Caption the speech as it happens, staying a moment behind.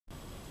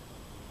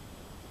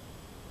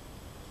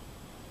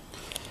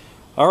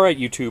Alright,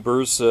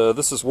 YouTubers,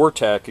 this is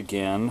Wartac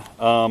again.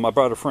 I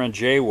brought a friend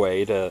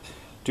Jayway to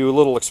do a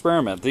little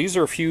experiment. These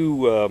are a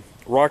few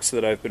rocks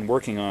that I've been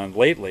working on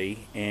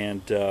lately,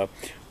 and I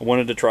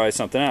wanted to try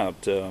something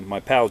out. My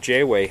pal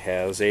Jayway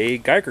has a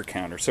Geiger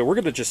counter, so we're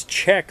going to just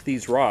check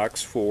these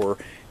rocks for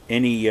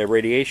any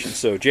radiation.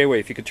 So Jayway,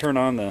 if you could turn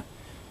on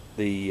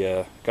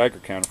the Geiger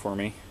counter for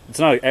me. It's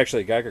not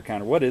actually a Geiger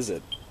counter. What is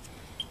it?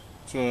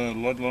 It's a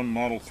Ludlum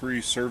Model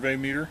 3 survey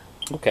meter.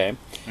 Okay. And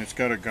it's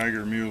got a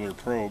Geiger-Müller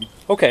probe.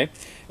 Okay.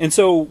 And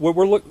so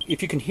what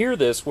if you can hear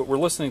this, what we're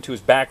listening to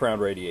is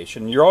background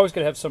radiation. You're always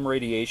going to have some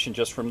radiation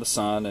just from the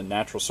sun and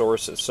natural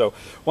sources. So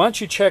why don't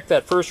you check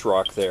that first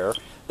rock there?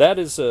 That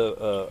is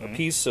a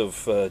piece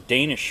of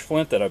Danish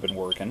flint that I've been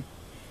working.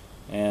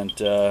 And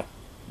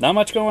not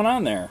much going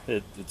on there.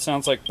 It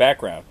sounds like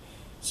background.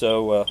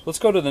 So let's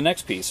go to the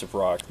next piece of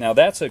rock. Now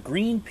that's a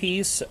green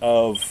piece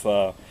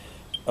of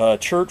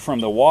chert from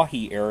the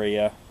Wahi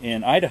area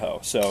in Idaho.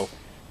 So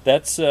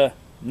that's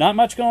not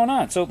much going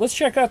on. So let's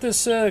check out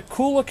this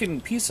cool-looking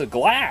piece of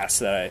glass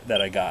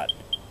that I got.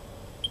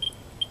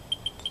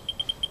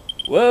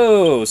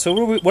 Whoa!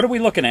 So what are we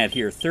looking at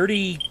here?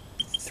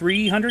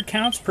 300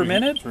 counts per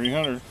minute?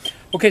 300.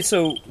 Okay,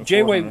 so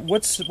Jayway,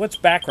 what's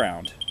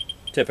background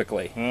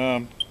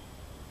typically?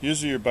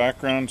 Usually your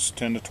background's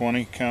 10 to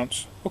 20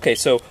 counts. Okay,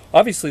 so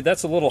obviously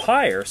that's a little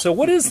higher. So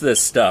what is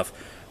this stuff?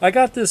 I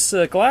got this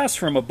glass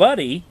from a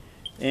buddy,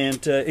 and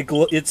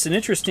it's an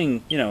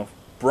interesting,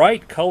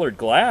 bright colored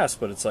glass,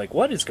 but it's like,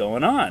 what is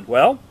going on?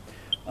 Well,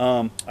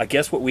 I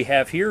guess what we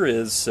have here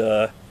is,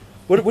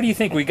 what do you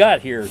think we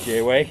got here,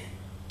 Jayway?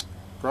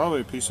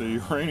 Probably a piece of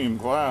uranium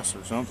glass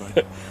or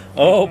something.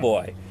 Oh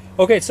boy.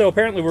 Okay, so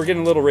apparently we're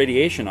getting a little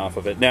radiation off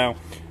of it. Now,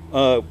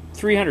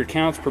 300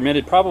 counts per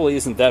minute probably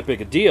isn't that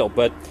big a deal,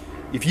 but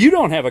if you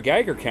don't have a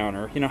Geiger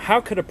counter, how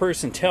could a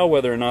person tell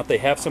whether or not they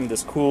have some of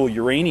this cool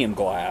uranium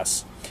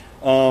glass?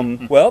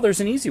 Well, there's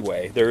an easy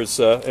way. There's,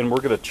 and we're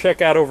going to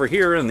check out over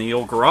here in the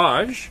old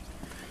garage.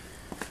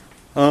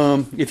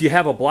 If you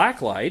have a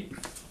black light,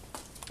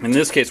 in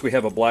this case we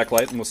have a black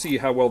light, and we'll see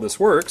how well this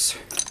works.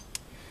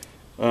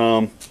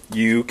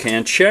 You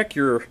can check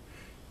your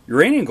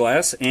uranium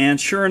glass, and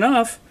sure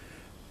enough,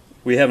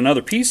 we have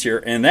another piece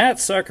here, and that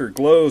sucker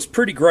glows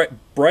pretty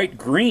bright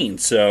green.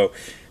 So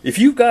if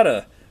you've got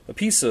a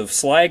piece of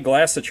slag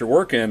glass that you're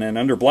working, and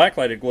under black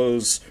light it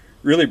glows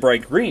really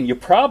bright green, you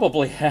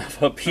probably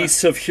have a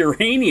piece of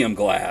uranium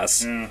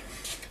glass. Yeah.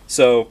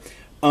 So,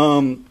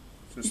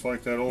 just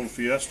like that old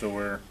Fiesta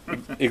ware.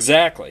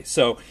 exactly.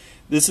 So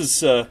this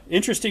is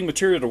interesting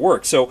material to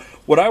work. So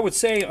what I would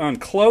say on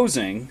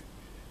closing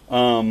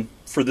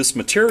for this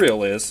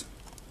material is,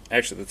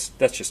 actually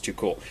that's just too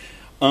cool.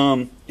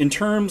 In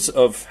terms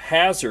of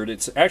hazard,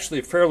 it's actually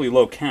a fairly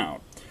low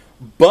count.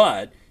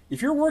 But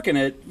if you're working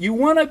it, you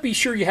want to be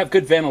sure you have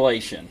good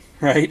ventilation,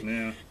 right?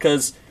 Yeah.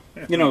 Because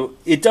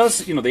it does,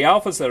 the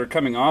alphas that are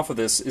coming off of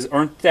this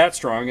aren't that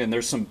strong, and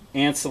there's some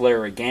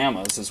ancillary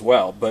gammas as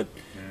well. But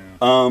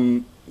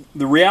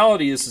the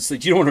reality is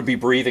that you don't want to be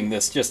breathing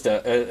this just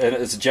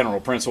as a general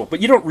principle.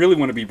 But you don't really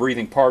want to be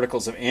breathing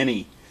particles of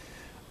any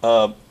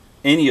of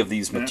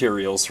these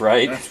materials,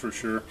 right? That's for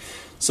sure.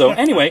 So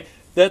anyway,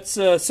 that's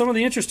some of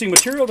the interesting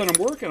material that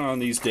I'm working on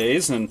these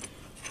days. And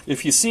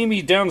if you see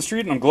me down the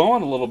street and I'm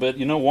glowing a little bit,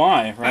 you know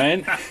why,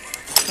 right?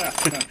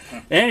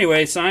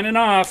 Anyway, signing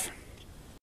off.